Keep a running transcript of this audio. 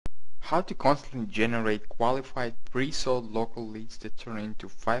How to constantly generate qualified pre-sold local leads that turn into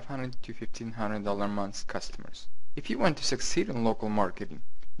 $500 to $1,500 a month customers. If you want to succeed in local marketing,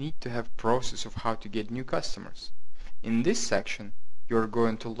 you need to have a process of how to get new customers. In this section, you are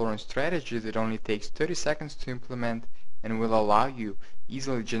going to learn strategies that only takes 30 seconds to implement and will allow you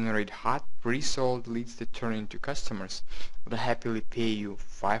easily generate hot pre-sold leads that turn into customers that happily pay you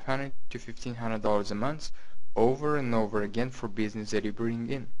 $500 to $1,500 a month over and over again for business that you bring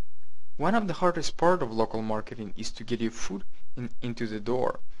in. One of the hardest part of local marketing is to get your foot into the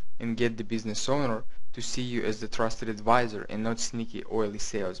door and get the business owner to see you as the trusted advisor and not sneaky oily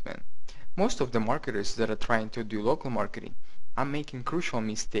salesman. Most of the marketers that are trying to do local marketing are making crucial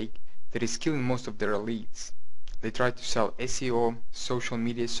mistake that is killing most of their leads. They try to sell SEO, social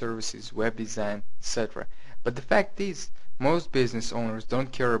media services, web design, etc. But the fact is, most business owners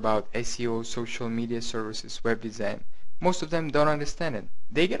don't care about SEO, social media services, web design. Most of them don't understand it.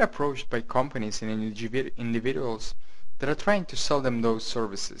 They get approached by companies and individuals that are trying to sell them those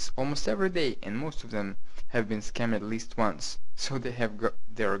services almost every day, and most of them have been scammed at least once, so they have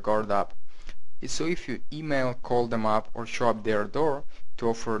their guard up. So if you email, call them up, or show up their door to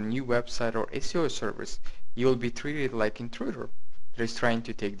offer a new website or SEO service, you will be treated like an intruder that is trying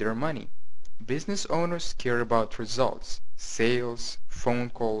to take their money. Business owners care about results, sales, phone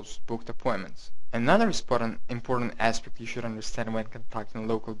calls, booked appointments. Another important aspect you should understand when contacting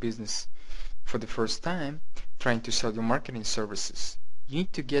local business for the first time, trying to sell your marketing services. You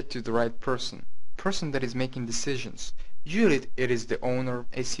need to get to the right person that is making decisions. Usually it is the owner,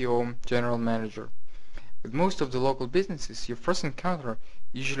 SEO, general manager. With most of the local businesses, your first encounter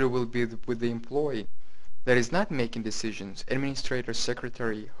usually will be with the employee that is not making decisions, administrator,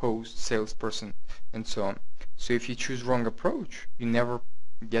 secretary, host, salesperson, and so on. So if you choose wrong approach, you never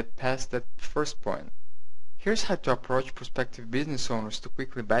get past that first point. Here's how to approach prospective business owners to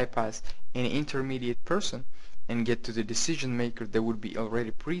quickly bypass any intermediate person and get to the decision maker that would be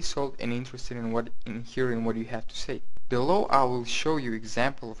already pre-sold and interested in hearing what you have to say. Below I will show you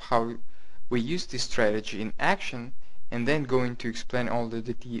example of how we use this strategy in action and then going to explain all the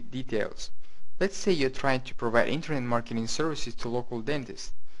details. Let's say you're trying to provide internet marketing services to local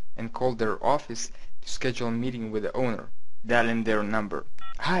dentists and call their office to schedule a meeting with the owner. Dial in their number.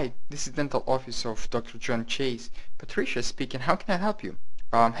 Hi, this is dental office of Dr. John Chase. Patricia speaking. How can I help you?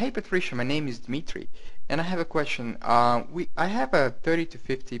 Hey Patricia, my name is Dmitry, and I have a question. I have 30 to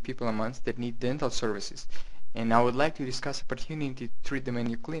 50 people a month that need dental services, and I would like to discuss opportunity to treat them in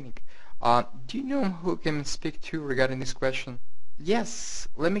your clinic. Do you know who can speak to regarding this question? Yes,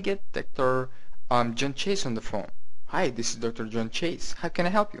 let me get Dr. John Chase on the phone. Hi, this is Dr. John Chase. How can I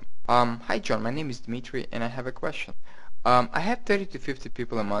help you? Hi John, my name is Dmitry, and I have a question. I have 30 to 50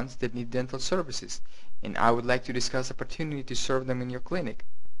 people a month that need dental services, and I would like to discuss opportunity to serve them in your clinic.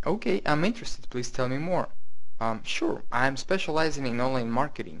 Okay, I'm interested. Please tell me more. Sure, I'm specializing in online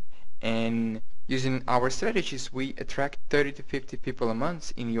marketing, and using our strategies, we attract 30 to 50 people a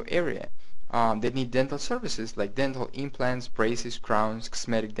month in your area that need dental services like dental implants, braces, crowns,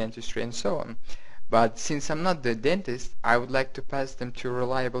 cosmetic dentistry, and so on. But since I'm not the dentist, I would like to pass them to a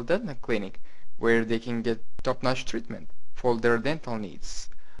reliable dental clinic where they can get top-notch treatment for their dental needs.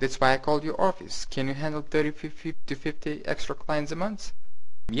 That's why I called your office. Can you handle 30 to 50 extra clients a month?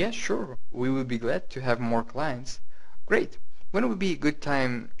 Yeah, sure. We will be glad to have more clients. Great. When would be a good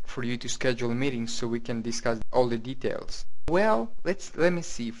time for you to schedule a meeting so we can discuss all the details? Well, let me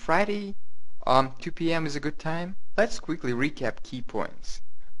see. Friday, 2 p.m. is a good time. Let's quickly recap key points.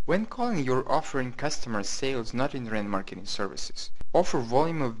 When calling, you're offering customer sales, not internet marketing services. Offer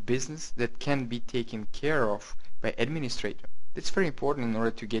volume of business that can be taken care of by administrator. That's very important in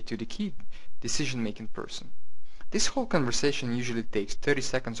order to get to the key decision-making person. This whole conversation usually takes 30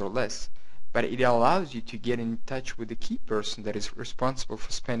 seconds or less, but it allows you to get in touch with the key person that is responsible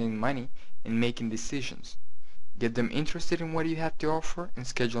for spending money and making decisions. Get them interested in what you have to offer and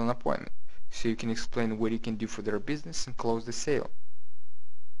schedule an appointment so you can explain what you can do for their business and close the sale.